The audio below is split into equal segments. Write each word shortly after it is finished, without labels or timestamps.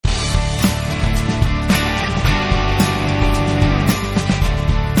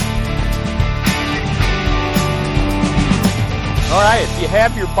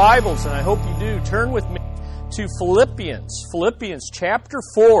have your Bibles, and I hope you do, turn with me to Philippians chapter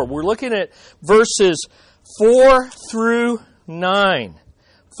 4. We're looking at verses 4 through 9.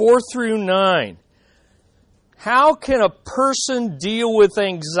 4 through 9. How can a person deal with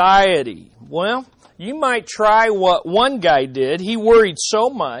anxiety? Well, you might try what one guy did. He worried so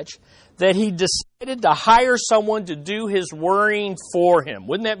much that he decided to hire someone to do his worrying for him.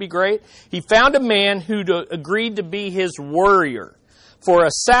 Wouldn't that be great? He found a man who agreed to be his worrier for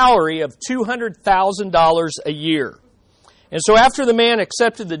a salary of $200,000 a year. And so after the man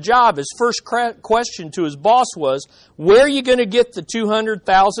accepted the job, his first question to his boss was, where are you going to get the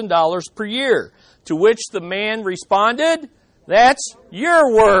 $200,000 per year? To which the man responded, that's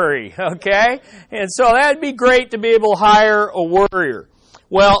your worry, okay? And so that'd be great to be able to hire a worrier.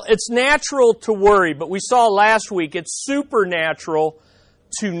 Well, it's natural to worry, but we saw last week it's supernatural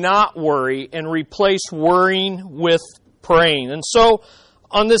to not worry and replace worrying with praying. And so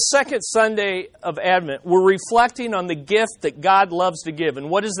on this second Sunday of Advent, we're reflecting on the gift that God loves to give. And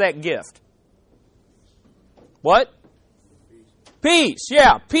what is that gift? What? Peace.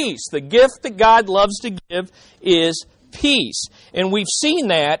 Yeah, peace. The gift that God loves to give is peace. And we've seen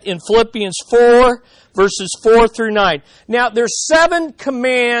that in Philippians 4, verses 4 through 9. Now, there's 7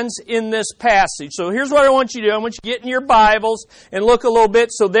 commands in this passage. So here's what I want you to do. I want you to get in your Bibles and look a little bit.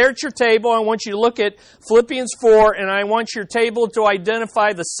 So there at your table, I want you to look at Philippians 4, and I want your table to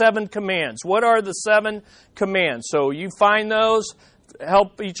identify the 7 commands. What are the 7 commands? So you find those,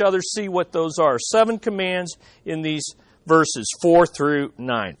 help each other see what those are. 7 commands in these verses 4 through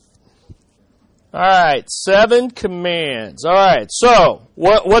 9. All right, 7 commands. All right, so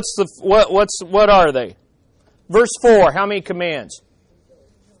what are they? Verse 4. How many commands?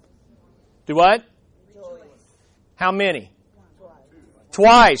 Do what? How many?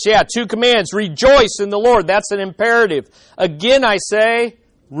 Twice. Yeah, 2 commands. Rejoice in the Lord. That's an imperative. Again, I say,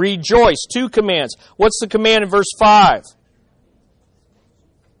 rejoice. 2 commands. What's the command in verse 5?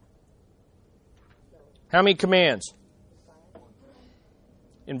 How many commands?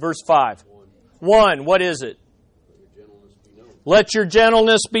 In verse 5. 1, what is it? Let your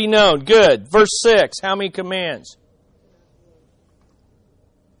gentleness be known. Good. Verse 6, how many commands?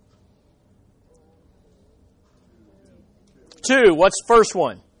 2, what's the first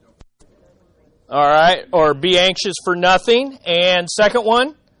one? All right, or be anxious for nothing. And second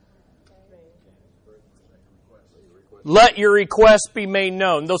one? Let your requests be made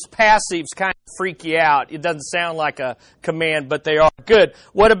known. Those passives kind of freak you out. It doesn't sound like a command, but they are. Good.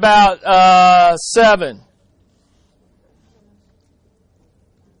 What about 7?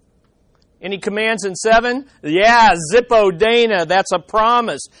 Any commands in 7? Yeah, zippodana. That's a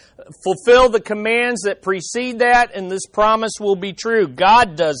promise. Fulfill the commands that precede that, and this promise will be true.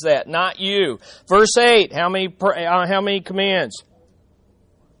 God does that, not you. Verse 8. How many commands?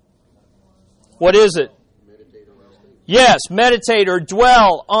 What is it? Yes, meditate or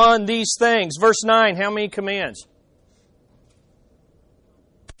dwell on these things. Verse 9, how many commands?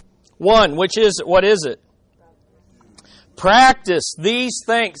 1, which is it? What is it? Practice these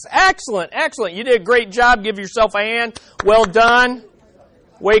things. Excellent, excellent. You did a great job. Give yourself a hand. Well done.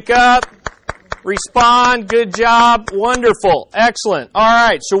 Wake up. Respond. Good job. Wonderful. Excellent. All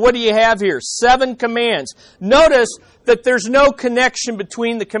right, so what do you have here? 7 commands. Notice that there's no connection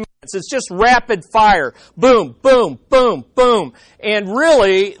between the commands. It's just rapid fire. Boom, boom, boom, boom. And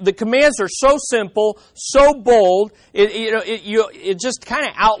really, the commands are so simple, so bold, it just kind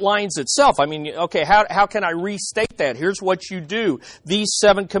of outlines itself. I mean, okay, how can I restate that? Here's what you do. These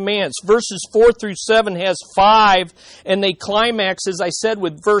 7 commands. Verses 4 through 7 has 5, and they climax, as I said,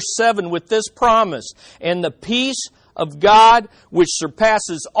 with verse 7, with this promise. And the peace of God, which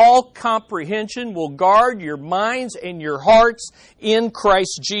surpasses all comprehension, will guard your minds and your hearts in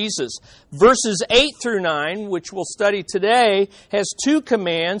Christ Jesus. Verses 8 through 9, which we'll study today, has 2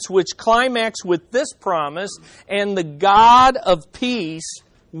 commands which climax with this promise, and the God of peace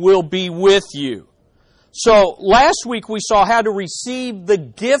will be with you. So last week we saw how to receive the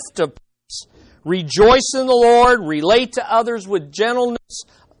gift of peace. Rejoice in the Lord, relate to others with gentleness,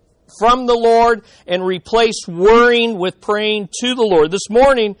 from the Lord, and replace worrying with praying to the Lord. This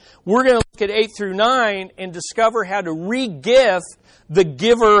morning, we're going to look at 8 through 9 and discover how to re-gift the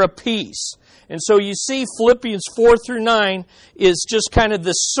giver of peace. And so you see Philippians 4 through 9 is just kind of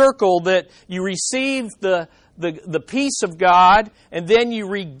this circle that you receive the peace of God, and then you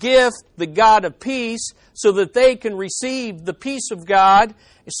re-gift the God of peace so that they can receive the peace of God,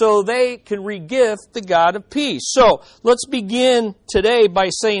 so they can re-gift the God of peace. So let's begin today by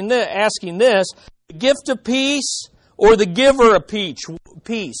asking this: the gift of peace or the giver of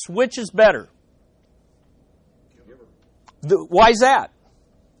peace, which is better? Why is that?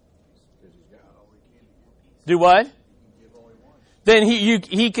 Do what? Then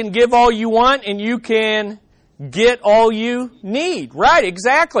he can give all you want, and you can get all you need. Right,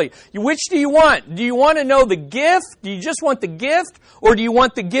 exactly. Which do you want? Do you want to know the gift? Do you just want the gift? Or do you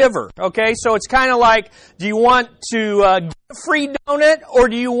want the giver? Okay, so it's kind of like, do you want to get a free donut, or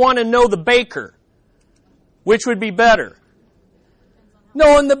do you want to know the baker? Which would be better?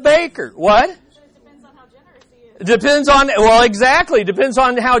 Knowing the baker. What? Depends on, well, exactly. Depends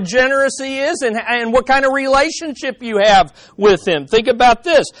on how generous he is and what kind of relationship you have with him. Think about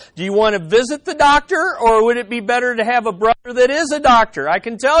this. Do you want to visit the doctor, or would it be better to have a brother that is a doctor? I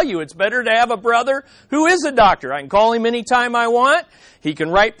can tell you it's better to have a brother who is a doctor. I can call him anytime I want. He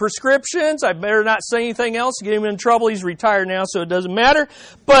can write prescriptions. I better not say anything else to get him in trouble. He's retired now, so it doesn't matter.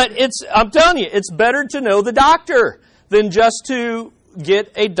 But I'm telling you, it's better to know the doctor than just to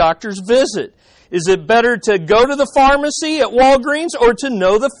get a doctor's visit. Is it better to go to the pharmacy at Walgreens or to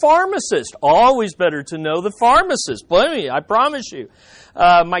know the pharmacist? Always better to know the pharmacist. Believe me, I promise you.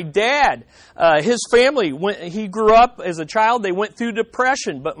 My dad, his family, he grew up as a child, they went through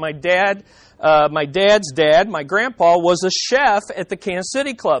depression, but my dad's dad, my grandpa, was a chef at the Kansas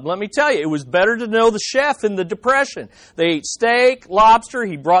City Club. Let me tell you, it was better to know the chef in the depression. They ate steak, lobster,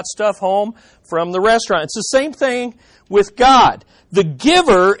 he brought stuff home from the restaurant. It's the same thing with God. The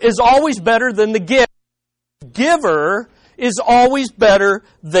giver is always better than the gift. The giver is always better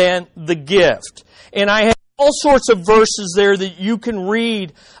than the gift. And I have all sorts of verses there that you can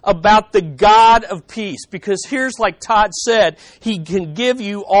read about the God of peace. Because here's, like Todd said, He can give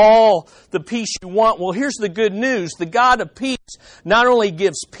you all the peace you want. Well, here's the good news. The God of peace not only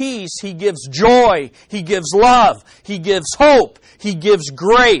gives peace, He gives joy, He gives love, He gives hope, He gives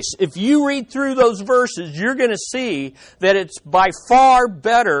grace. If you read through those verses, you're going to see that it's by far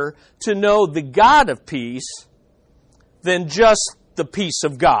better to know the God of peace than just the peace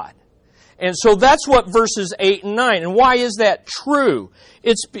of God. And so that's what verses 8 and 9. And why is that true?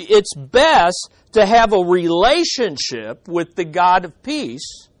 It's best to have a relationship with the God of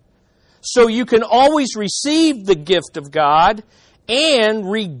peace so you can always receive the gift of God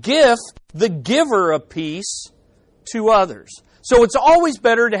and re-gift the giver of peace to others. So it's always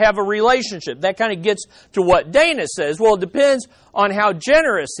better to have a relationship. That kind of gets to what Dana says. Well, it depends on how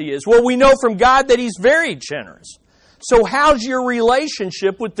generous he is. Well, we know from God that He's very generous. So how's your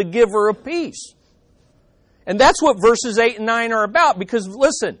relationship with the giver of peace? And that's what verses 8 and 9 are about. Because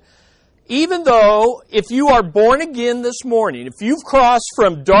listen, even though if you are born again this morning, if you've crossed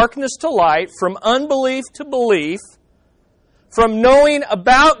from darkness to light, from unbelief to belief, from knowing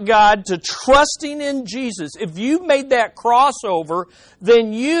about God to trusting in Jesus, if you've made that crossover,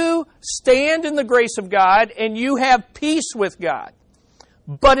 then you stand in the grace of God and you have peace with God.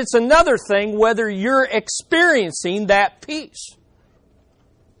 But it's another thing whether you're experiencing that peace.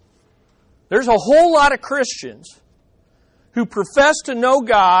 There's a whole lot of Christians who profess to know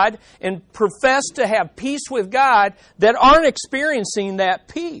God and profess to have peace with God that aren't experiencing that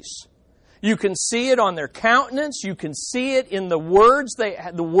peace. You can see it on their countenance. You can see it in the words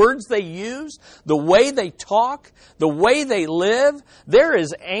they use, the way they talk, the way they live. They're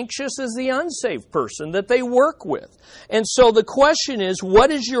as anxious as the unsaved person that they work with. And so the question is,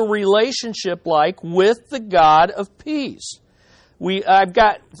 what is your relationship like with the God of peace? I've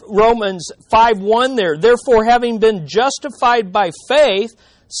got Romans 5:1 there. Therefore, having been justified by faith,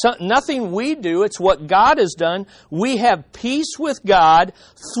 nothing we do, it's what God has done. We have peace with God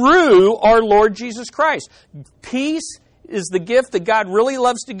through our Lord Jesus Christ. Peace is the gift that God really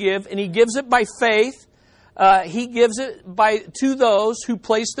loves to give, and He gives it by faith. He gives it to those who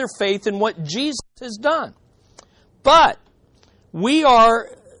place their faith in what Jesus has done. But we are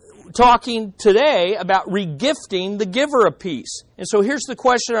talking today about regifting the giver of peace. And so here's the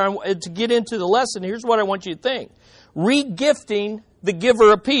question to get into the lesson. Here's what I want you to think. Regifting the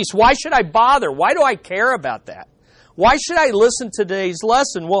giver of peace. Why should I bother? Why do I care about that? Why should I listen to today's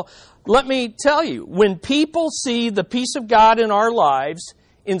lesson? Well, let me tell you, when people see the peace of God in our lives,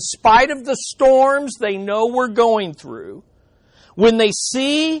 in spite of the storms they know we're going through, when they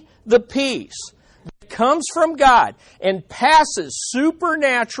see the peace that comes from God and passes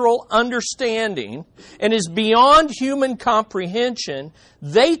supernatural understanding and is beyond human comprehension,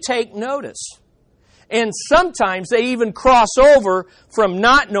 they take notice. And sometimes they even cross over from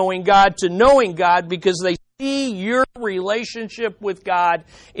not knowing God to knowing God because they see your relationship with God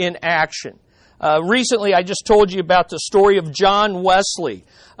in action. Recently, I just told you about the story of John Wesley,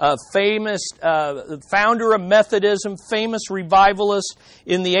 a famous founder of Methodism, famous revivalist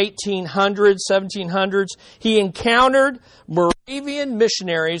in the 1800s, 1700s. He encountered Moravian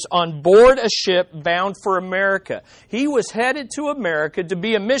missionaries on board a ship bound for America. He was headed to America to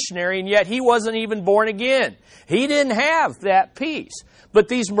be a missionary, and yet he wasn't even born again. He didn't have that peace. But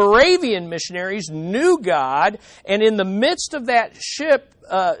these Moravian missionaries knew God, and in the midst of that ship,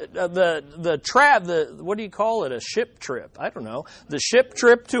 what do you call it? A ship trip? I don't know. The ship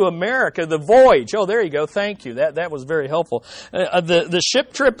trip to America, the voyage. Oh, there you go. Thank you. That was very helpful. The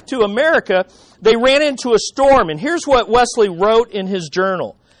ship trip to America, they ran into a storm, and here's what Wesley wrote in his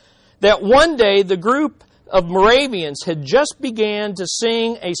journal. That one day the group of Moravians had just began to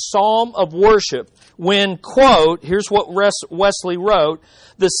sing a psalm of worship when, quote, here's what Wesley wrote,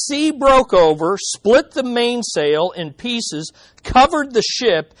 the sea broke over, split the mainsail in pieces, covered the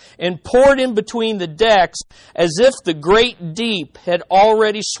ship, and poured in between the decks as if the great deep had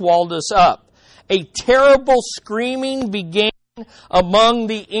already swallowed us up. A terrible screaming began among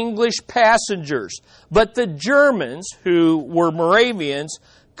the English passengers, but the Germans, who were Moravians,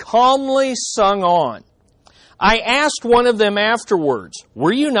 calmly sung on. I asked one of them afterwards,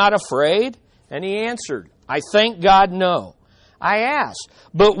 were you not afraid? And he answered, I thank God, no. I asked,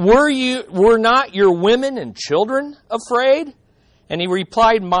 but were not your women and children afraid? And he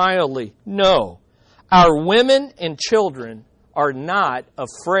replied mildly, no, our women and children are not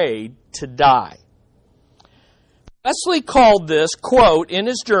afraid to die. Wesley called this, quote, in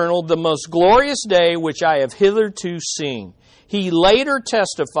his journal, the most glorious day which I have hitherto seen. He later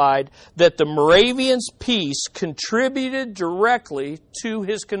testified that the Moravians' peace contributed directly to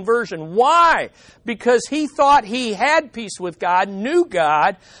his conversion. Why? Because he thought he had peace with God, knew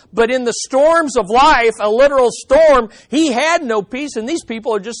God, but in the storms of life, a literal storm, he had no peace, and these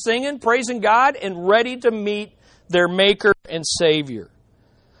people are just singing, praising God, and ready to meet their Maker and Savior.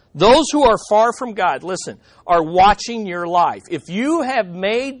 Those who are far from God, listen, are watching your life. If you have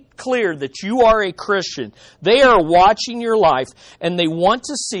made clear that you are a Christian, they are watching your life, and they want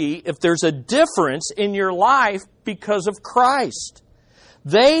to see if there's a difference in your life because of Christ.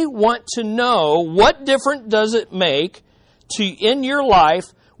 They want to know what difference does it make in your life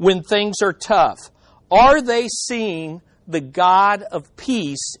when things are tough. Are they seeing the God of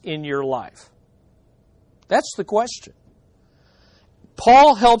peace in your life? That's the question.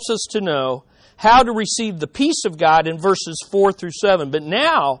 Paul helps us to know how to receive the peace of God in verses 4 through 7. But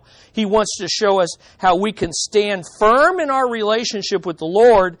now he wants to show us how we can stand firm in our relationship with the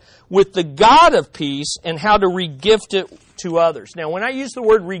Lord, with the God of peace, and how to regift it to others. Now, when I use the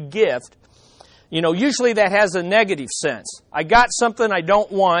word regift, usually that has a negative sense. I got something I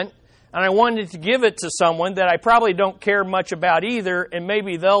don't want, and I wanted to give it to someone that I probably don't care much about either, and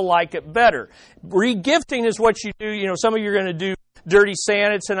maybe they'll like it better. Regifting is what you do. Some of you are going to do Dirty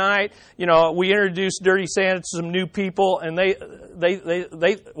Santa tonight. We introduced Dirty Santa to some new people, and they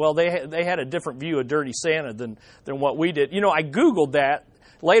had a different view of Dirty Santa than what we did. I Googled that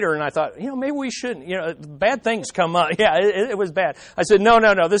later, and I thought, maybe we shouldn't. Bad things come up. Yeah, it was bad. I said, no,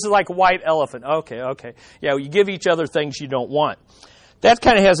 this is like a white elephant. Okay. Yeah, you give each other things you don't want. That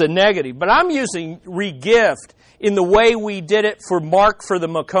kind of has a negative, but I'm using regift in the way we did it for Mark for the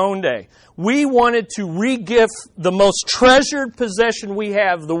Makonde. We wanted to regift the most treasured possession we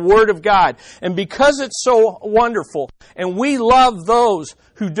have, the Word of God. And because it's so wonderful, and we love those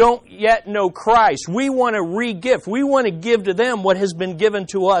who don't yet know Christ, we want to regift. We want to give to them what has been given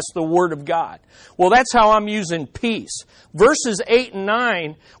to us, the Word of God. Well, that's how I'm using peace. Verses 8 and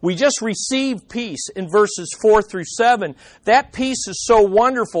 9, we just received peace in verses 4 through 7. That peace is so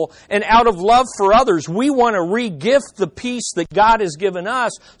wonderful, and out of love for others, we want to regift the peace that God has given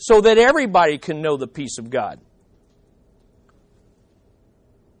us so that everybody can know the peace of God.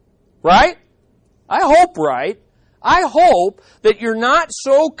 Right? I hope right. I hope that you're not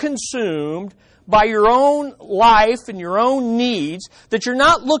so consumed by your own life and your own needs that you're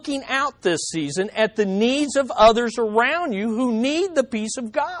not looking out this season at the needs of others around you who need the peace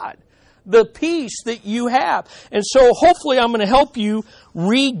of God, the peace that you have. And so hopefully I'm going to help you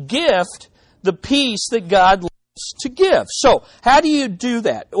re-gift the peace that God loves to give. So how do you do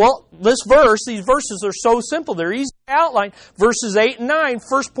that? Well, these verses are so simple. They're easy to outline. Verses 8 and 9,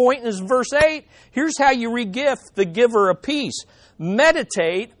 first point is verse 8. Here's how you re-gift the giver of peace.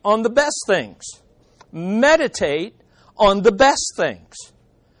 Meditate on the best things. Meditate on the best things.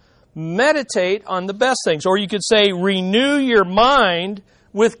 Meditate on the best things. Or you could say, renew your mind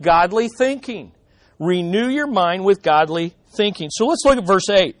with godly thinking. Renew your mind with godly thinking. So let's look at verse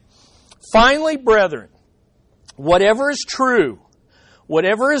 8. Finally, brethren, whatever is true,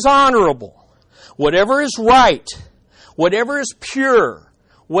 whatever is honorable, whatever is right, whatever is pure,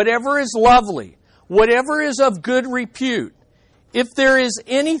 whatever is lovely, whatever is of good repute, if there is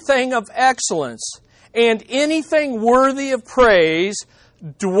anything of excellence and anything worthy of praise,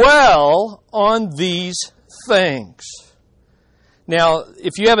 dwell on these things. Now,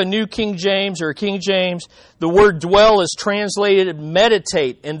 if you have a New King James or a King James, the word dwell is translated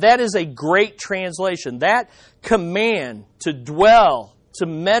meditate, and that is a great translation. That command to dwell, to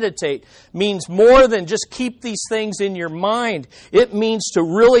meditate, means more than just keep these things in your mind. It means to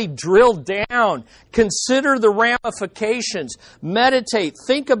really drill down, consider the ramifications, meditate,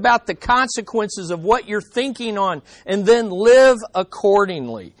 think about the consequences of what you're thinking on, and then live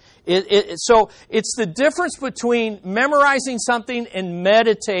accordingly. So it's the difference between memorizing something and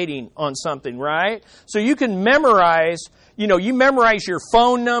meditating on something, right? So you can memorize, you memorize your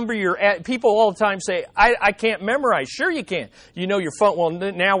phone number. People all the time say, I can't memorize. Sure you can. You know your phone. Well,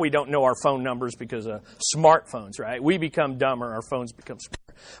 now we don't know our phone numbers because of smartphones, right? We become dumber. Our phones become smarter.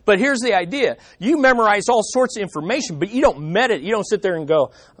 But here's the idea. You memorize all sorts of information, but you don't meditate. You don't sit there and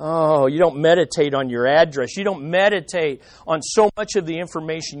go, you don't meditate on your address. You don't meditate on so much of the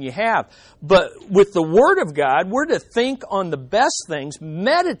information you have. But with the Word of God, we're to think on the best things,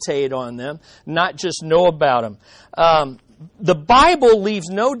 meditate on them, not just know about them. The Bible leaves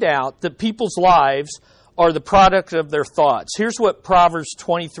no doubt that people's lives are the product of their thoughts. Here's what Proverbs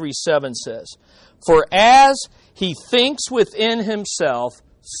 23:7 says. For as he thinks within himself,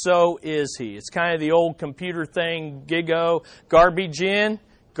 so is he. It's kind of the old computer thing, GIGO, garbage in,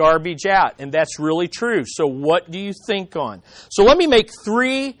 garbage out. And that's really true. So what do you think on? So let me make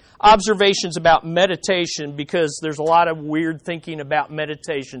 3 observations about meditation, because there's a lot of weird thinking about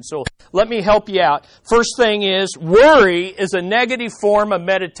meditation. So let me help you out. First thing is, worry is a negative form of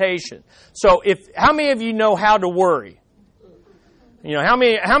meditation. So how many of you know how to worry? How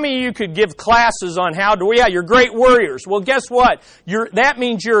many of you could give classes on how to? Yeah, you're great worriers. Well, guess what? That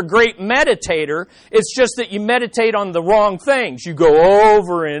means you're a great meditator. It's just that you meditate on the wrong things. You go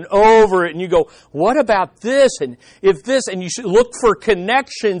over and over it, and you go, what about this? And if this, and you should look for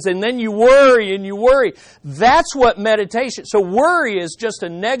connections, and then you worry and you worry. That's what meditation. So worry is just a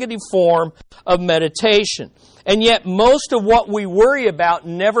negative form of meditation. And yet most of what we worry about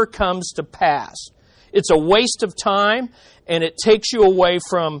never comes to pass. It's a waste of time, and it takes you away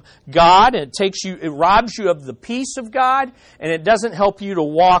from God, and it robs you of the peace of God, and it doesn't help you to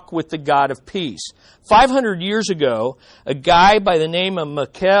walk with the God of peace. 500 years ago, a guy by the name of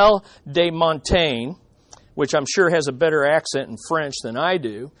Michel de Montaigne, which I'm sure has a better accent in French than I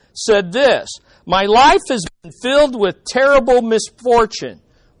do, said this: "My life has been filled with terrible misfortune,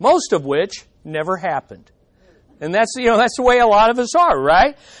 most of which never happened." And that's the way a lot of us are,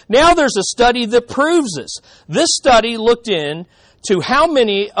 right? Now there's a study that proves this. This study looked into how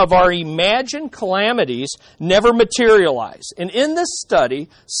many of our imagined calamities never materialize. And in this study,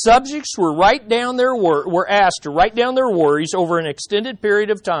 subjects were asked to write down their worries over an extended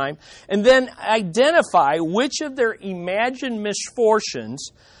period of time, and then identify which of their imagined misfortunes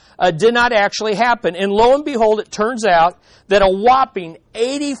did not actually happen. And lo and behold, it turns out that a whopping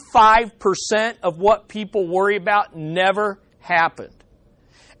 85% of what people worry about never happened.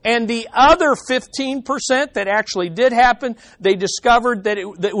 And the other 15% that actually did happen, they discovered that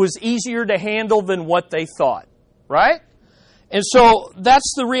it was easier to handle than what they thought. Right? And so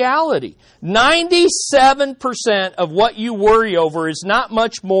that's the reality. 97% of what you worry over is not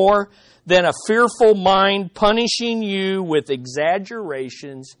much more than a fearful mind punishing you with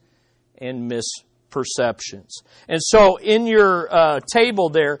exaggerations and misperceptions. And so in your table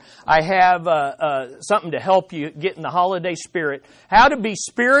there, I have something to help you get in the holiday spirit. How to be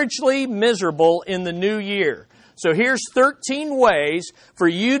spiritually miserable in the new year. So here's 13 ways for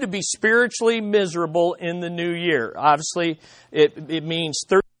you to be spiritually miserable in the new year. Obviously, it means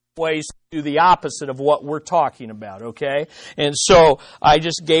 13 ways to do the opposite of what we're talking about, okay? And so I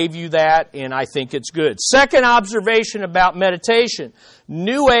just gave you that, and I think it's good. Second observation about meditation.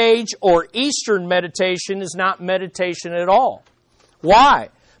 New Age or Eastern meditation is not meditation at all. Why?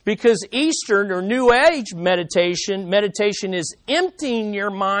 Because Eastern or New Age meditation is emptying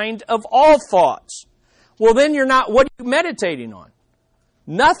your mind of all thoughts. Well, then what are you meditating on?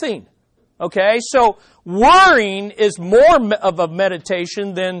 Nothing. Okay, so worrying is more of a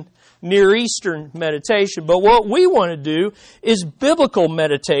meditation than Near Eastern meditation. But what we want to do is biblical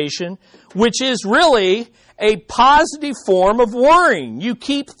meditation, which is really a positive form of worrying. You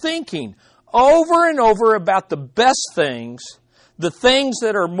keep thinking over and over about the best things, the things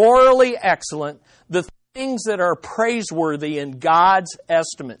that are morally excellent, the things that are praiseworthy in God's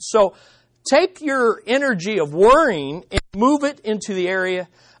estimate. So take your energy of worrying and move it into the area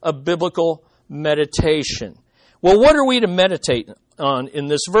of biblical meditation. Well, what are we to meditate on in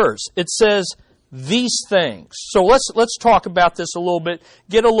this verse? It says these things. So let's talk about this a little bit,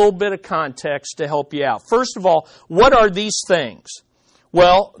 get a little bit of context to help you out. First of all, what are these things?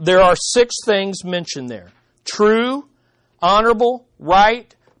 Well, there are 6 things mentioned there. True, honorable,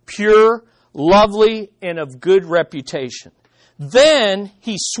 right, pure, lovely, and of good reputation. Then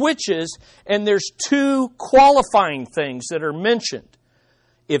he switches, and there's 2 qualifying things that are mentioned.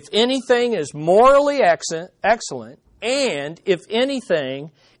 If anything is morally excellent, and if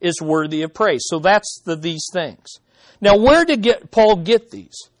anything is worthy of praise. So that's these things. Now, where did Paul get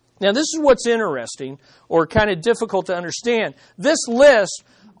these? Now, this is what's interesting, or kind of difficult to understand. This list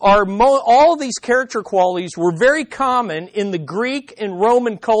all of these character qualities were very common in the Greek and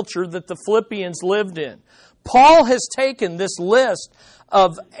Roman culture that the Philippians lived in. Paul has taken this list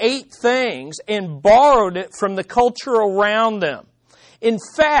of 8 things and borrowed it from the culture around them. In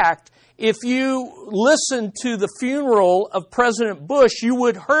fact, if you listen to the funeral of President Bush, you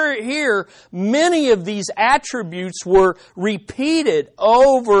would hear many of these attributes were repeated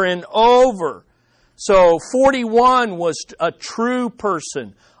over and over. So 41 was a true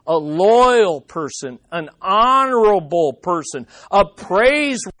person, a loyal person, an honorable person, a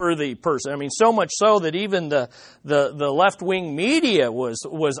praiseworthy person. I mean, so much so that even the left-wing media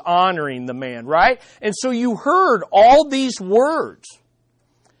was honoring the man, right? And so you heard all these words.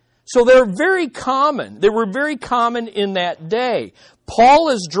 So they're very common. They were very common in that day. Paul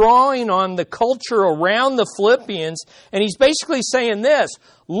is drawing on the culture around the Philippians, and he's basically saying this: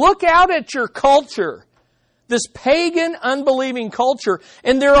 look out at your culture, this pagan, unbelieving culture,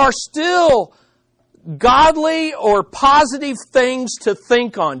 and there are still godly or positive things to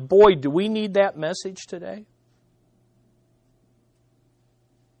think on. Boy, do we need that message today?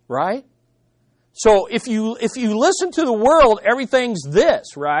 Right? So if you listen to the world, everything's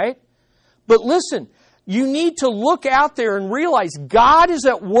this, right? But listen, you need to look out there and realize God is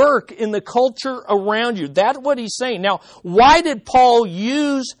at work in the culture around you. That's what he's saying. Now, why did Paul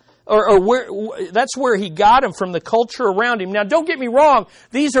use, that's where he got him, from the culture around him. Now, don't get me wrong,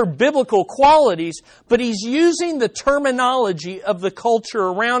 these are biblical qualities, but he's using the terminology of the culture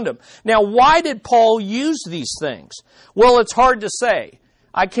around him. Now, why did Paul use these things? Well, it's hard to say.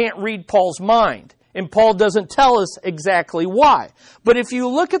 I can't read Paul's mind, and Paul doesn't tell us exactly why. But if you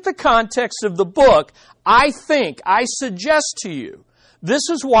look at the context of the book, I suggest to you, this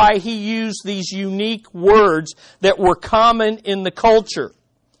is why he used these unique words that were common in the culture.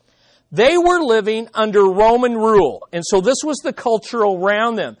 They were living under Roman rule, and so this was the culture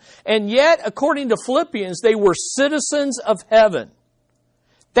around them. And yet, according to Philippians, they were citizens of heaven.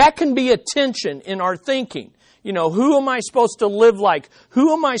 That can be a tension in our thinking. You know, who am I supposed to live like?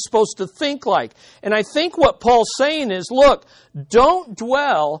 Who am I supposed to think like? And I think what Paul's saying is, look, don't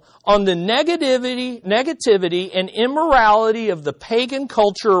dwell on the negativity and immorality of the pagan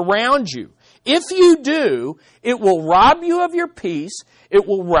culture around you. If you do, it will rob you of your peace. It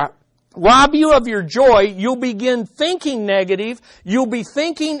will rob you of your joy. You'll begin thinking negative. You'll be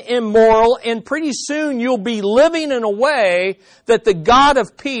thinking immoral. And pretty soon you'll be living in a way that the God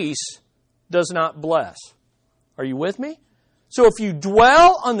of peace does not bless. Are you with me? So if you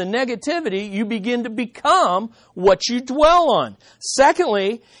dwell on the negativity, you begin to become what you dwell on.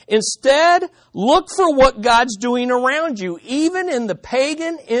 Secondly, instead, look for what God's doing around you. Even in the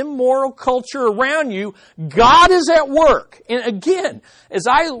pagan, immoral culture around you, God is at work. And again, as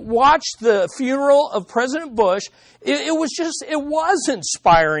I watched the funeral of President Bush, it was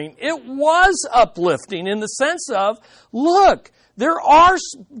inspiring. It was uplifting in the sense of, look,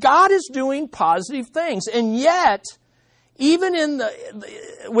 God is doing positive things. And yet, even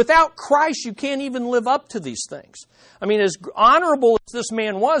without Christ, you can't even live up to these things. I mean, as honorable as this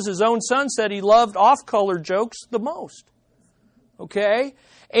man was, his own son said he loved off-color jokes the most. Okay?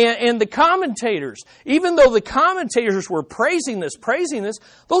 And the commentators, even though the commentators were praising this,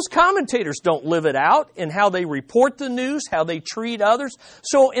 those commentators don't live it out in how they report the news, how they treat others.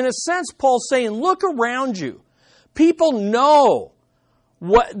 So in a sense, Paul's saying, look around you. People know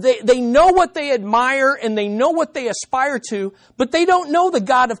they know what they admire and they know what they aspire to, but they don't know the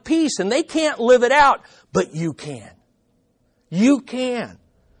God of peace and they can't live it out. But you can. You can.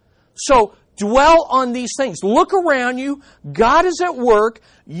 So dwell on these things. Look around you. God is at work.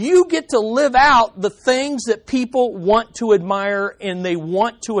 You get to live out the things that people want to admire and they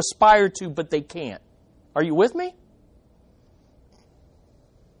want to aspire to, but they can't. Are you with me?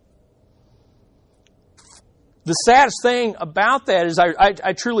 The saddest thing about that is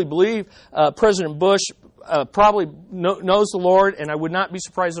I truly believe President Bush probably knows the Lord, and I would not be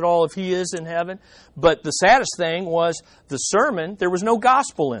surprised at all if he is in heaven. But the saddest thing was the sermon, there was no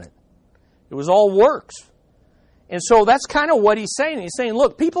gospel in it. It was all works. And so that's kind of what he's saying. He's saying,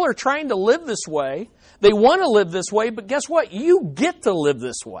 look, people are trying to live this way. They want to live this way, but guess what? You get to live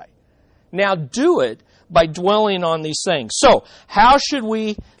this way. Now do it by dwelling on these things. So, how should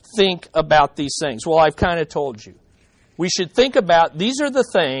we think about these things? Well, I've kind of told you. We should think about, these are the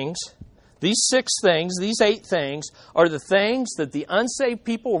things, these 6 things, these 8 things, are the things that the unsaved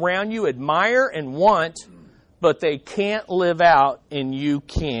people around you admire and want, but they can't live out, and you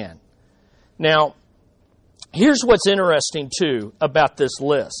can. Now, here's what's interesting, too, about this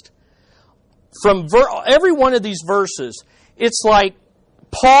list. From every one of these verses, it's like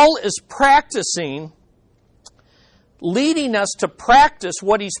Paul is practicing, leading us to practice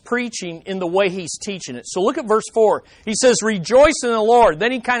what he's preaching in the way he's teaching it. So look at verse 4. He says, rejoice in the Lord.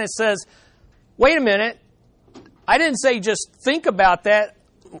 Then he kind of says, wait a minute. I didn't say just think about that.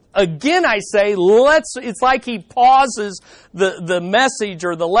 Again, I say, it's like he pauses the message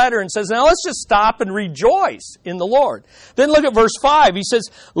or the letter and says, now let's just stop and rejoice in the Lord. Then look at verse 5. He says,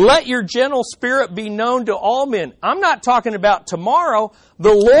 let your gentle spirit be known to all men. I'm not talking about tomorrow.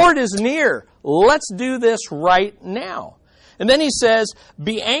 The Lord is near. Let's do this right now. And then he says,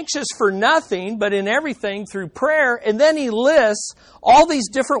 be anxious for nothing, but in everything through prayer. And then he lists all these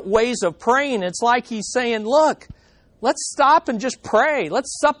different ways of praying. It's like he's saying, look, let's stop and just pray.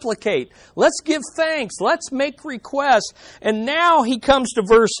 Let's supplicate. Let's give thanks. Let's make requests. And now he comes to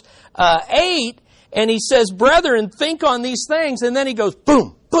verse 8, and he says, brethren, think on these things. And then he goes,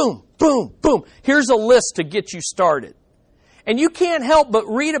 boom, boom, boom, boom. Here's a list to get you started. And you can't help but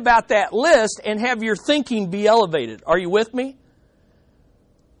read about that list and have your thinking be elevated. Are you with me?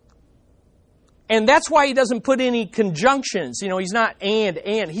 And that's why he doesn't put any conjunctions. You know, he's not and.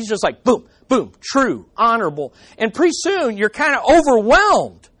 He's just like, boom, boom, true, honorable. And pretty soon you're kind of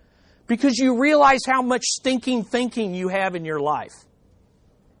overwhelmed because you realize how much stinking thinking you have in your life.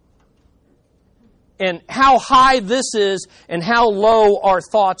 And how high this is and how low our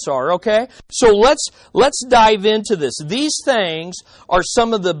thoughts are, okay? So let's dive into this. These things are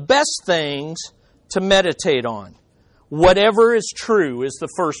some of the best things to meditate on. Whatever is true is the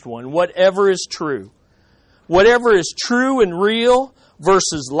first one. Whatever is true. Whatever is true and real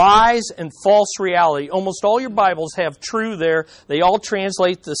versus lies and false reality. Almost all your Bibles have true there. They all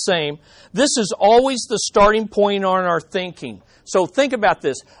translate the same. This is always the starting point on our thinking. So think about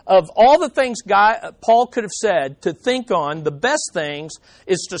this. Of all the things Paul could have said to think on, the best things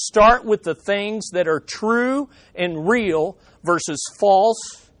is to start with the things that are true and real versus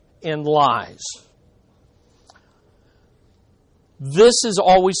false and lies. This is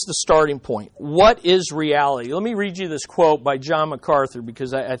always the starting point. What is reality? Let me read you this quote by John MacArthur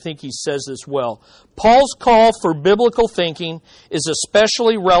because I think he says this well. Paul's call for biblical thinking is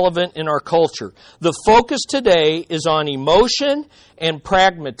especially relevant in our culture. The focus today is on emotion and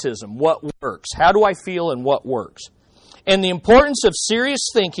pragmatism. What works? How do I feel and what works? And the importance of serious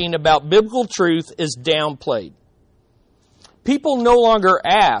thinking about biblical truth is downplayed. People no longer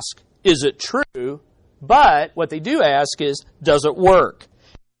ask, is it true? But what they do ask is, does it work?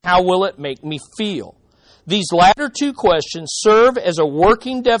 How will it make me feel? These latter two questions serve as a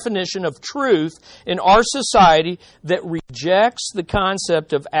working definition of truth in our society that rejects the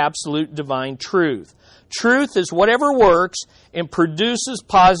concept of absolute divine truth. Truth is whatever works and produces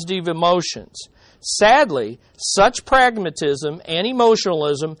positive emotions. Sadly, such pragmatism and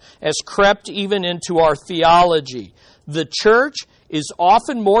emotionalism has crept even into our theology. The church is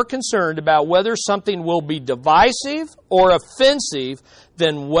often more concerned about whether something will be divisive or offensive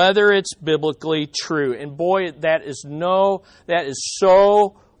than whether it's biblically true. And boy, that is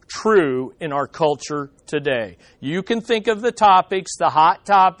so true in our culture today. You can think of the topics, the hot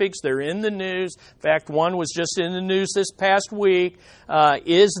topics, they're in the news. In fact, one was just in the news this past week.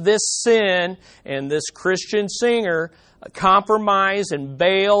 Is this sin? And this Christian singer compromised and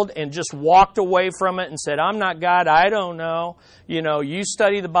bailed and just walked away from it and said, I'm not God, I don't know. You know, you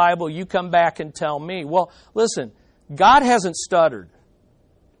study the Bible, you come back and tell me. Well, listen, God hasn't stuttered.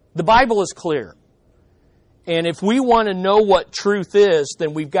 The Bible is clear. And if we want to know what truth is,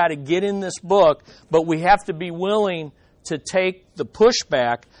 then we've got to get in this book, but we have to be willing to take the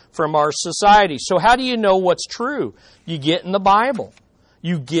pushback from our society. So how do you know what's true? You get in the Bible.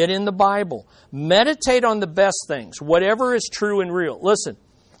 You get in the Bible. Meditate on the best things, whatever is true and real. Listen,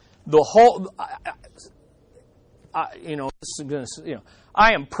 the whole,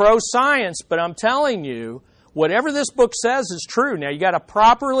 I am pro-science, but I'm telling you, whatever this book says is true. Now, you got to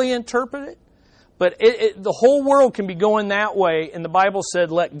properly interpret it, but the whole world can be going that way, and the Bible said,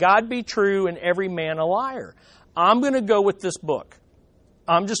 let God be true and every man a liar. I'm going to go with this book.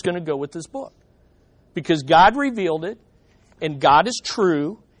 I'm just going to go with this book because God revealed it, and God is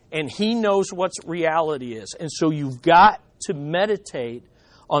true, and He knows what reality is. And so you've got to meditate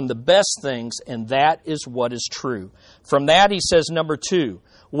on the best things, and that is what is true. From that, he says, number 2,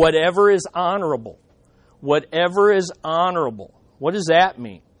 whatever is honorable. Whatever is honorable. What does that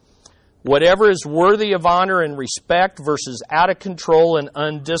mean? Whatever is worthy of honor and respect versus out of control and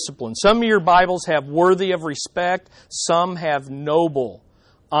undisciplined. Some of your Bibles have worthy of respect. Some have noble,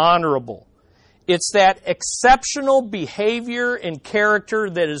 honorable. It's that exceptional behavior and character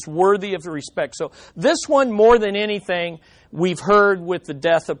that is worthy of respect. So this one, more than anything, we've heard with the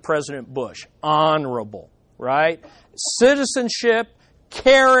death of President Bush. Honorable, right? Citizenship,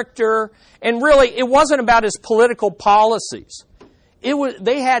 character, and really, it wasn't about his political policies.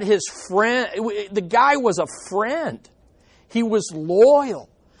 They had his friend. The guy was a friend. He was loyal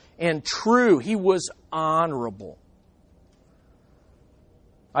and true. He was honorable.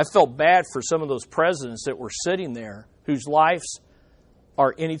 I felt bad for some of those presidents that were sitting there whose lives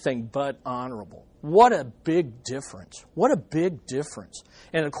are anything but honorable. What a big difference. What a big difference.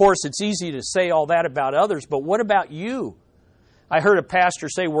 And of course, it's easy to say all that about others, but what about you? I heard a pastor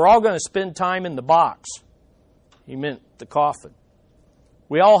say, we're all going to spend time in the box. He meant the coffin.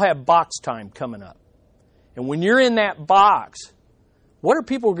 We all have box time coming up. And when you're in that box, what are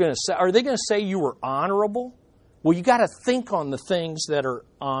people going to say? Are they going to say you were honorable? Well, you got to think on the things that are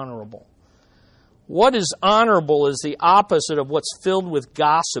honorable. What is honorable is the opposite of what's filled with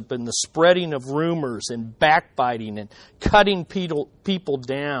gossip and the spreading of rumors and backbiting and cutting people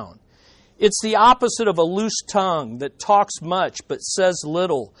down. It's the opposite of a loose tongue that talks much but says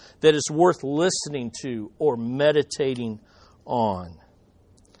little that is worth listening to or meditating on.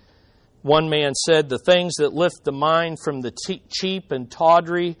 One man said, the things that lift the mind from the cheap and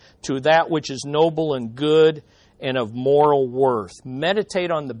tawdry to that which is noble and good and of moral worth.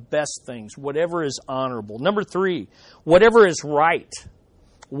 Meditate on the best things, whatever is honorable. Number 3, whatever is right.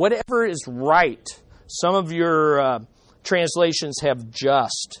 Whatever is right. Some of your translations have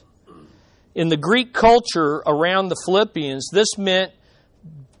just. In the Greek culture around the Philippians, this meant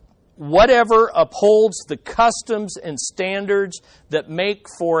whatever upholds the customs and standards that make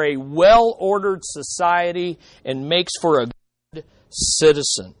for a well-ordered society and makes for a good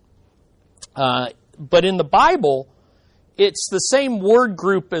citizen. But in the Bible, it's the same word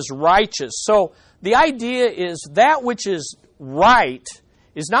group as righteous. So the idea is that which is right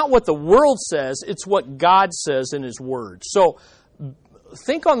is not what the world says, it's what God says in His Word. So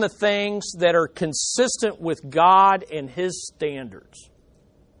think on the things that are consistent with God and His standards.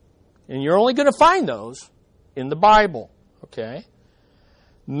 And you're only going to find those in the Bible, okay?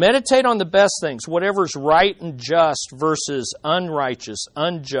 Meditate on the best things, whatever is right and just versus unrighteous,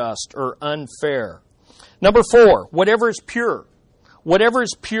 unjust, or unfair. Number 4, whatever is pure. Whatever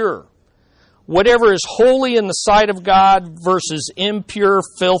is pure. Whatever is holy in the sight of God versus impure,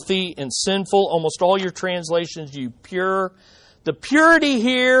 filthy, and sinful. Almost all your translations use pure. The purity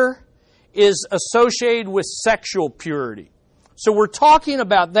here is associated with sexual purity. So we're talking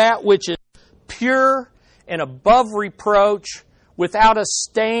about that which is pure and above reproach, without a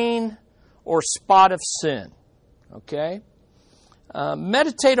stain or spot of sin. Okay?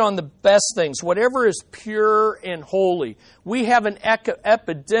 Meditate on the best things, whatever is pure and holy. We have an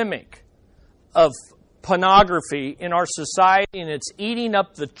epidemic of pornography in our society, and it's eating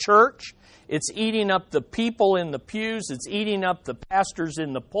up the church. It's eating up the people in the pews. It's eating up the pastors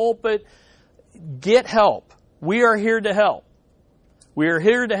in the pulpit. Get help. We are here to help. We are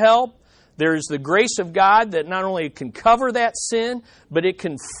here to help. There is the grace of God that not only can cover that sin, but it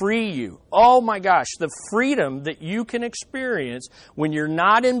can free you. Oh my gosh, the freedom that you can experience when you're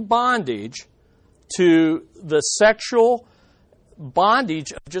not in bondage to the sexual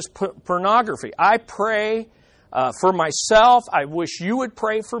bondage of just pornography. I pray for myself. I wish you would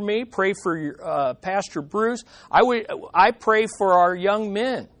pray for me. Pray for Pastor Bruce. I pray for our young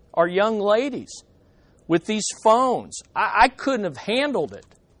men, our young ladies with these phones. I couldn't have handled it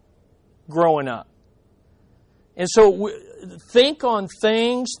growing up. And so think on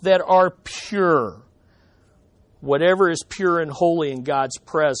things that are pure. Whatever is pure and holy in God's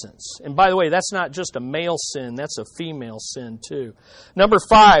presence. And by the way, that's not just a male sin, that's a female sin too. Number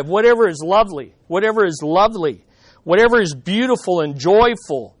 5, whatever is lovely. Whatever is lovely. Whatever is beautiful and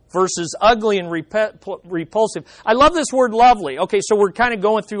joyful versus ugly and repulsive. I love this word lovely. Okay, so we're kind of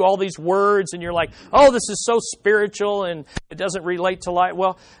going through all these words and you're like, oh, this is so spiritual and it doesn't relate to life.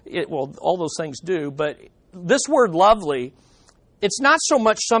 Well, all those things do, but this word lovely, it's not so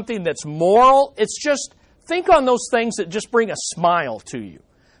much something that's moral, it's just think on those things that just bring a smile to you.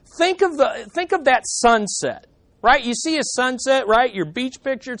 Think of that sunset, right? You see a sunset, right? Your beach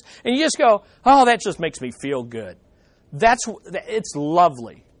pictures, and you just go, oh, that just makes me feel good. It's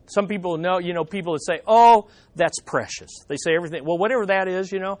lovely. Some people know, people that say, oh, that's precious. They say everything. Well, whatever that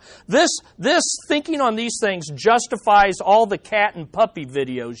is, This thinking on these things justifies all the cat and puppy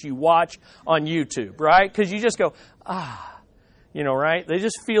videos you watch on YouTube, right? Because you just go, right? It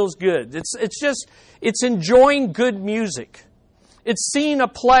just feels good. It's enjoying good music. It's seeing a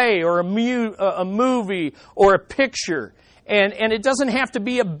play or a movie or a picture. And it doesn't have to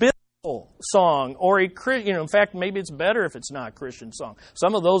be a biblical song or in fact, maybe it's better if it's not a Christian song.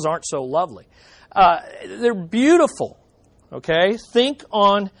 Some of those aren't so lovely. They're beautiful. Okay? Think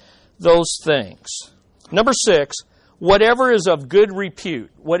on those things. Number 6, whatever is of good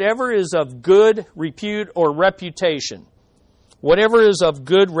repute. Whatever is of good repute or reputation. Whatever is of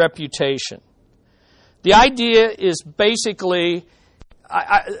good reputation. The idea is basically,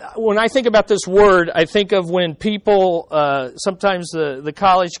 when I think about this word, I think of when people, sometimes the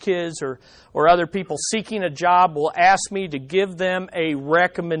college kids or other people seeking a job will ask me to give them a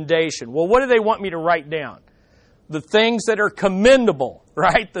recommendation. Well, what do they want me to write down? The things that are commendable,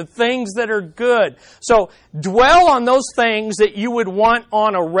 right? The things that are good. So dwell on those things that you would want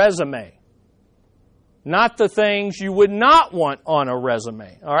on a resume. Not the things you would not want on a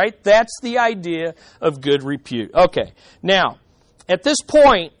resume. All right? That's the idea of good repute. Okay. Now, at this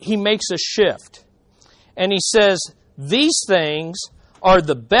point, he makes a shift. And he says, these things are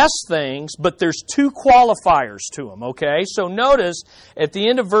the best things, but there's 2 qualifiers to them. Okay? So notice, at the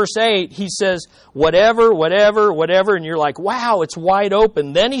end of verse 8, he says, whatever, whatever, whatever. And you're like, wow, it's wide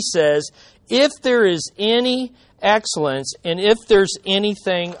open. Then he says, if there is any excellence, and if there's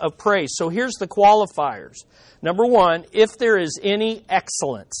anything of praise. So here's the qualifiers. Number 1, if there is any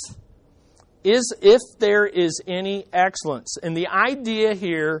excellence. If there is any excellence. And the idea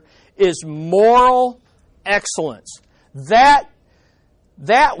here is moral excellence. That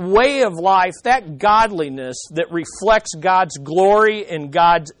way of life, that godliness that reflects God's glory and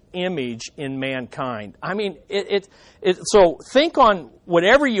God's image in mankind. I mean, so think on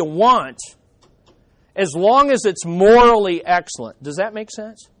whatever you want, as long as it's morally excellent. Does that make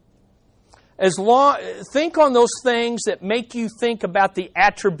sense? Think on those things that make you think about the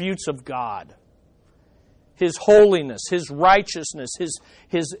attributes of God. His holiness, His righteousness,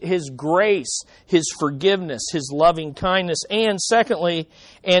 His grace, His forgiveness, His loving kindness, and secondly,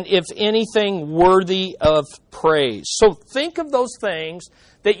 and if anything worthy of praise. So think of those things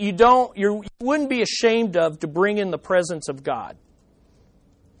that you wouldn't be ashamed of to bring in the presence of God.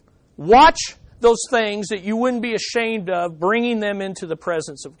 Watch those things that you wouldn't be ashamed of, bringing them into the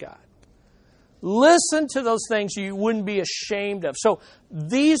presence of God. Listen to those things you wouldn't be ashamed of. So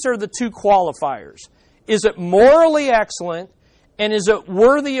these are the 2 qualifiers. Is it morally excellent, and is it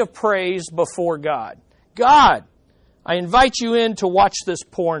worthy of praise before God? God, I invite you in to watch this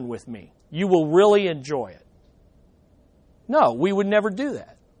porn with me. You will really enjoy it. No, we would never do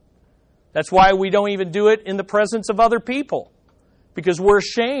that. That's why we don't even do it in the presence of other people, because we're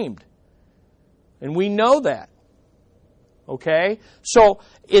ashamed. And we know that. Okay? So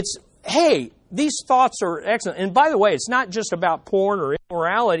it's, hey, these thoughts are excellent. And by the way, it's not just about porn or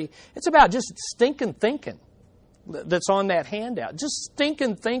immorality. It's about just stinking thinking that's on that handout. Just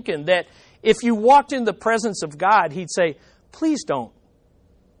stinking thinking that if you walked in the presence of God, He'd say, please don't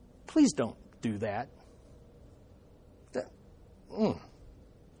do that.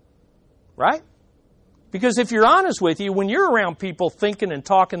 Right? Because if you're honest with you, when you're around people thinking and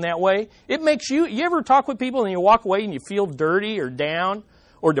talking that way, it makes you ever talk with people and you walk away and you feel dirty or down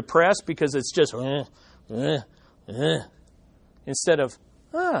or depressed because it's just, instead of,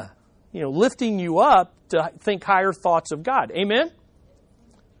 lifting you up to think higher thoughts of God. Amen?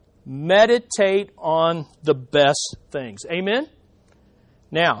 Meditate on the best things. Amen?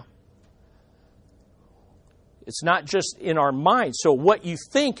 Now, it's not just in our mind. So what you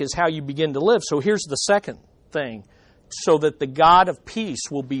think is how you begin to live. So here's the second thing. So that the God of peace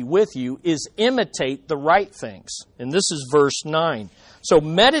will be with you is imitate the right things. And this is verse 9. So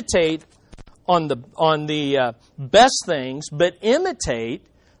meditate on the best things, but imitate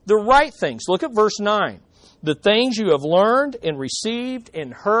the right things. Look at verse 9. The things you have learned and received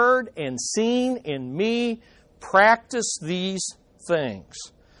and heard and seen in me, practice these things.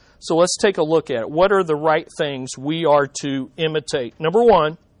 So let's take a look at it. What are the right things we are to imitate? Number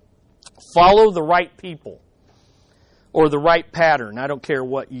 1, follow the right people or the right pattern. I don't care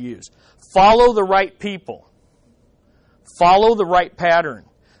what you use. Follow the right people. Follow the right pattern.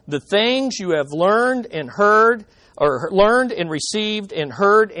 The things you have learned and heard, or learned and received and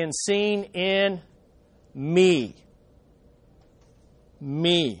heard and seen in me.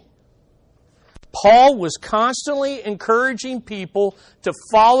 Me. Paul was constantly encouraging people to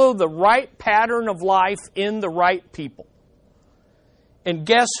follow the right pattern of life in the right people. And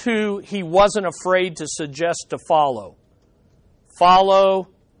guess who he wasn't afraid to suggest to follow? Follow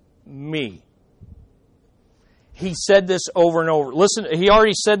me. He said this over and over. Listen, he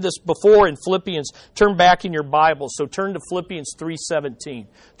already said this before in Philippians. Turn back in your Bibles. So turn to Philippians 3:17.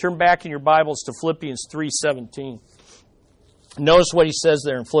 Turn back in your Bibles to Philippians 3:17. Notice what he says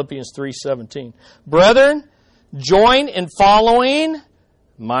there in Philippians 3:17. Brethren, join in following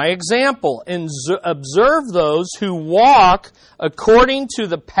my example, and observe those who walk according to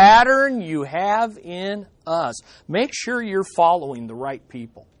the pattern you have in us. Make sure you're following the right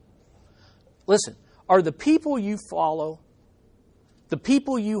people. Listen, are the people you follow, the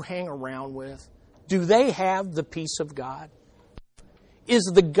people you hang around with, do they have the peace of God? Is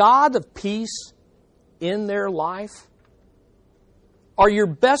the God of peace in their life? Are your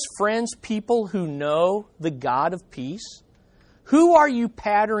best friends people who know the God of peace? Who are you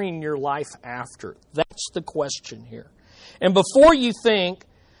patterning your life after? That's the question here. And before you think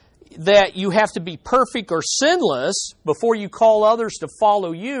that you have to be perfect or sinless before you call others to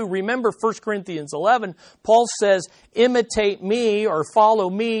follow you, remember 1 Corinthians 11, Paul says, imitate me or follow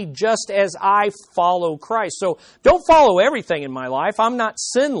me just as I follow Christ. So don't follow everything in my life. I'm not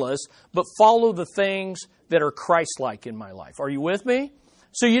sinless, but follow the things that are Christ-like in my life. Are you with me?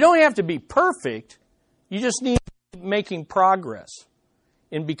 So you don't have to be perfect. You just need making progress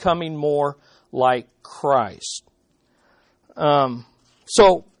in becoming more like Christ.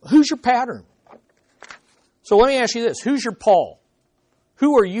 So who's your pattern? So let me ask you this. Who's your Paul?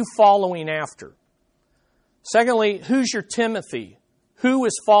 Who are you following after? Secondly, who's your Timothy? Who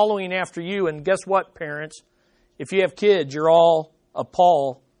is following after you? And guess what, parents? If you have kids, you're all a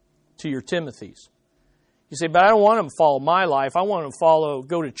Paul to your Timothys. You say, but I don't want them to follow my life. I want them to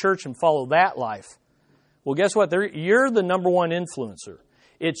go to church and follow that life. Well, guess what? You're the number one influencer.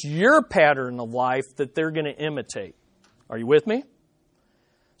 It's your pattern of life that they're going to imitate. Are you with me?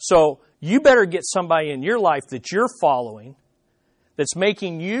 So you better get somebody in your life that you're following that's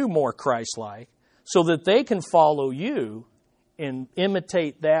making you more Christ-like so that they can follow you and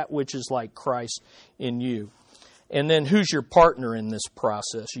imitate that which is like Christ in you. And then who's your partner in this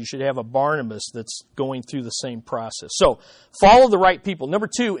process? You should have a Barnabas that's going through the same process. So follow the right people. Number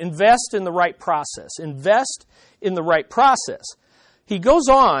 2, invest in the right process. Invest in the right process. He goes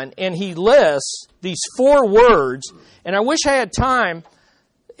on and he lists these 4 words, and I wish I had time.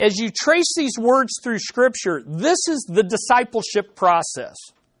 As you trace these words through Scripture, this is the discipleship process.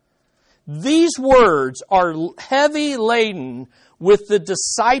 These words are heavy laden with the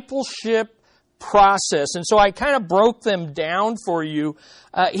discipleship process. And so I kind of broke them down for you.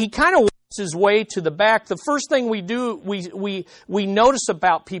 He kind of works his way to the back. The first thing we do, we notice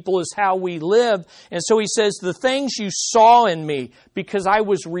about people is how we live. And so he says, the things you saw in me, because I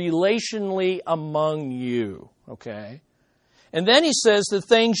was relationally among you. Okay? And then he says, the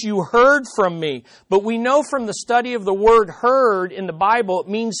things you heard from me. But we know from the study of the word heard in the Bible, it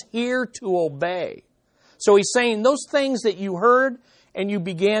means hear to obey. So he's saying those things that you heard and you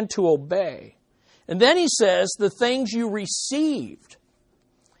began to obey. And then he says, the things you received.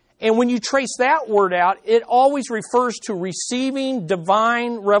 And when you trace that word out, it always refers to receiving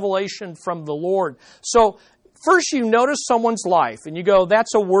divine revelation from the Lord. So first you notice someone's life and you go,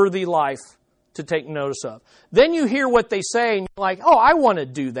 that's a worthy life to take notice of. Then you hear what they say and you're like, oh, I want to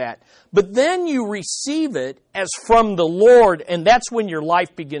do that. But then you receive it as from the Lord, and that's when your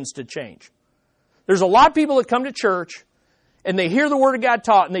life begins to change. There's a lot of people that come to church and they hear the Word of God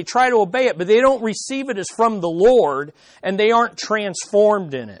taught and they try to obey it, but they don't receive it as from the Lord and they aren't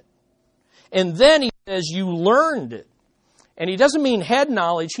transformed in it. And then he says you learned it. And he doesn't mean head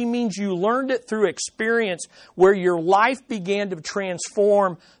knowledge. He means you learned it through experience where your life began to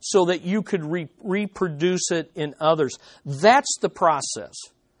transform so that you could reproduce it in others. That's the process.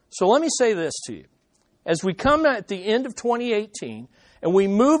 So let me say this to you. As we come at the end of 2018 and we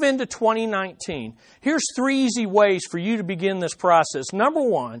move into 2019, here's 3 easy ways for you to begin this process. Number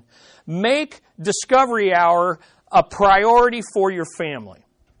 1, make Discovery Hour a priority for your family,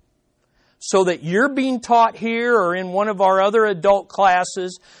 so that you're being taught here or in one of our other adult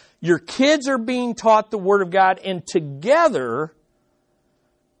classes, your kids are being taught the Word of God, and together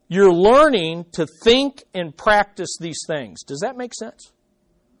you're learning to think and practice these things. Does that make sense?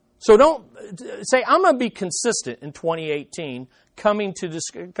 So don't say, I'm going to be consistent in 2018 coming to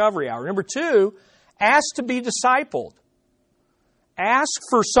Discovery Hour. Number 2, ask to be discipled. Ask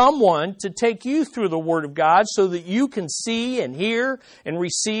for someone to take you through the Word of God so that you can see and hear and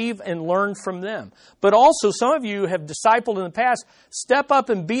receive and learn from them. But also, some of you have discipled in the past. Step up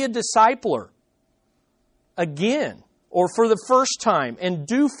and be a discipler. Again, or for the first time, and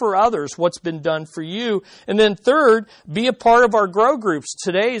do for others what's been done for you. And then third, be a part of our grow groups.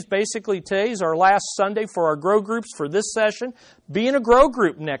 Today's our last Sunday for our grow groups for this session. Be in a grow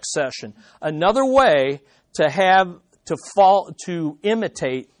group next session. Another way to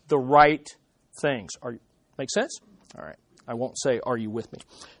imitate the right things. Make sense? All right. I won't say, are you with me?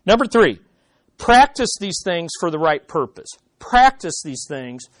 Number 3, practice these things for the right purpose. Practice these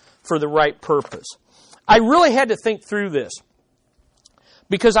things for the right purpose. I really had to think through this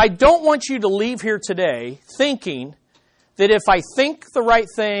because I don't want you to leave here today thinking that if I think the right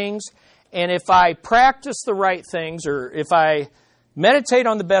things and if I practice the right things or if I meditate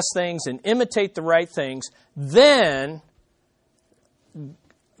on the best things and imitate the right things, then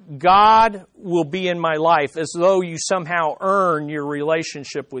God will be in my life as though you somehow earn your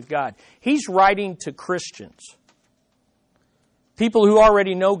relationship with God. He's writing to Christians, people who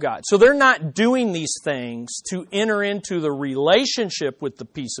already know God. So they're not doing these things to enter into the relationship with the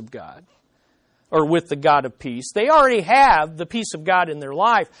peace of God or with the God of peace. They already have the peace of God in their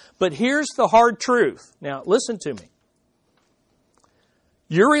life. But here's the hard truth. Now, listen to me.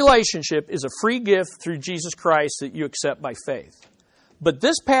 Your relationship is a free gift through Jesus Christ that you accept by faith. But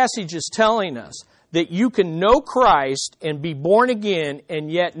this passage is telling us that you can know Christ and be born again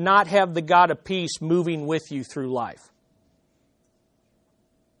and yet not have the God of peace moving with you through life.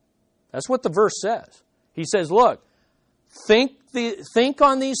 That's what the verse says. He says, look, think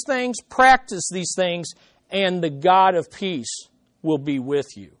on these things, practice these things, and the God of peace will be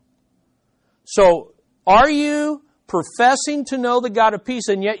with you. So, are you professing to know the God of peace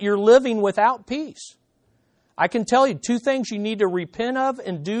and yet you're living without peace? I can tell you 2 things you need to repent of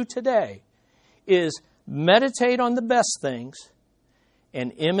and do today is meditate on the best things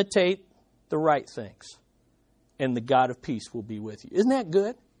and imitate the right things. And the God of peace will be with you. Isn't that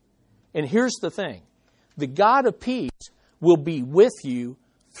good? And here's the thing. The God of peace will be with you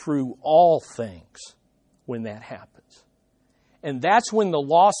through all things when that happens. And that's when the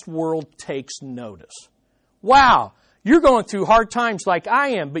lost world takes notice. Wow, you're going through hard times like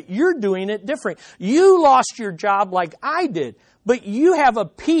I am, but you're doing it different. You lost your job like I did, but you have a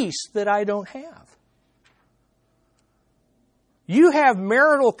peace that I don't have. You have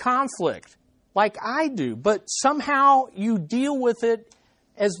marital conflict like I do, but somehow you deal with it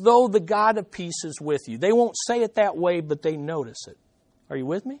as though the God of peace is with you. They won't say it that way, but they notice it. Are you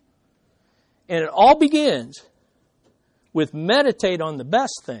with me? And it all begins with meditate on the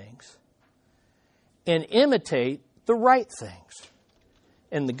best things and imitate the right things.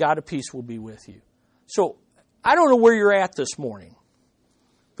 And the God of peace will be with you. So, I don't know where you're at this morning,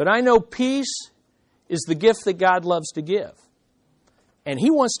 but I know peace is the gift that God loves to give. And He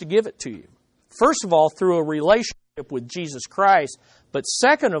wants to give it to you. First of all, through a relationship with Jesus Christ, but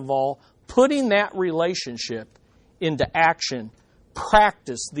second of all, putting that relationship into action.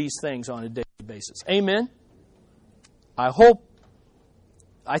 Practice these things on a daily basis. Amen? I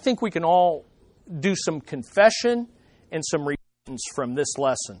think we can all do some confession and some repentance from this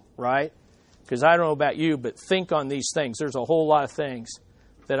lesson, right? Because I don't know about you, but think on these things. There's a whole lot of things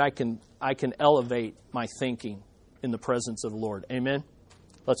that I can elevate my thinking in the presence of the Lord. Amen?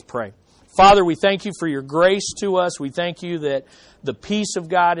 Let's pray. Father, we thank you for your grace to us. We thank you that the peace of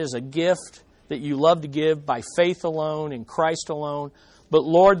God is a gift that you love to give by faith alone, in Christ alone. But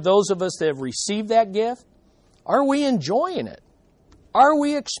Lord, those of us that have received that gift, are we enjoying it? Are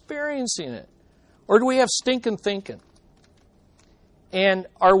we experiencing it? Or do we have stinking thinking? And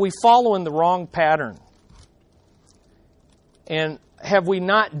are we following the wrong pattern? And have we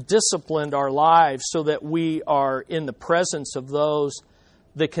not disciplined our lives so that we are in the presence of those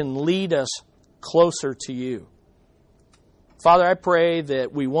that can lead us closer to you? Father, I pray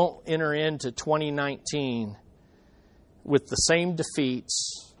that we won't enter into 2019 with the same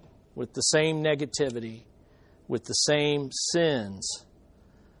defeats, with the same negativity, with the same sins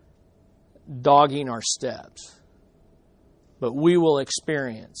dogging our steps. But we will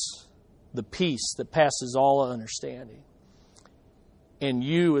experience the peace that passes all understanding. And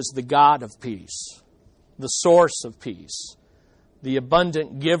you as the God of peace, the source of peace, the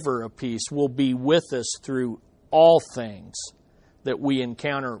abundant giver of peace, will be with us through all things that we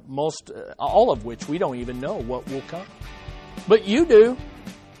encounter, all of which we don't even know what will come. But you do.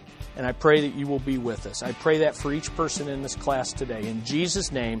 And I pray that you will be with us. I pray that for each person in this class today. In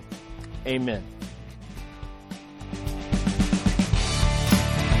Jesus' name, amen.